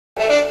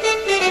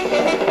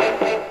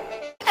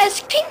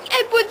As King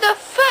Edward the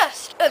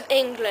First of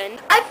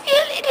England, I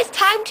feel it is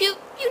time to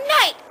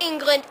unite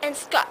England and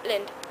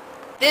Scotland.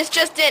 This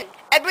just in.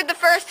 Edward the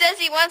First says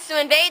he wants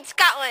to invade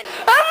Scotland.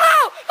 Oh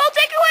no! He'll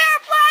take away our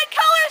flag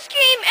color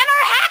scheme and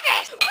our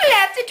haggis! We'll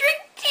have to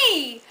drink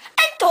tea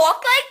and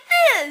talk like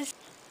this.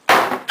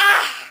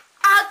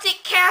 I'll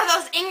take care of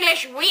those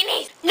English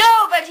weenies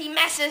nobody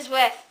messes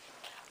with.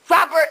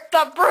 Robert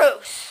the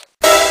Bruce.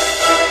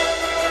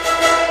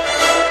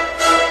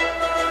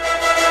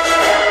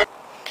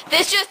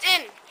 This just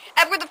in.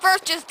 Edward the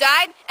First just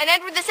died, and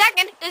Edward the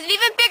Second is an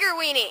even bigger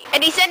weenie.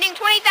 And he's sending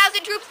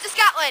 20,000 troops to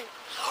Scotland.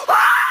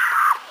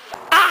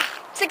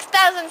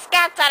 6,000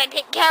 Scots ought to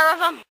take care of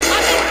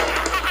him.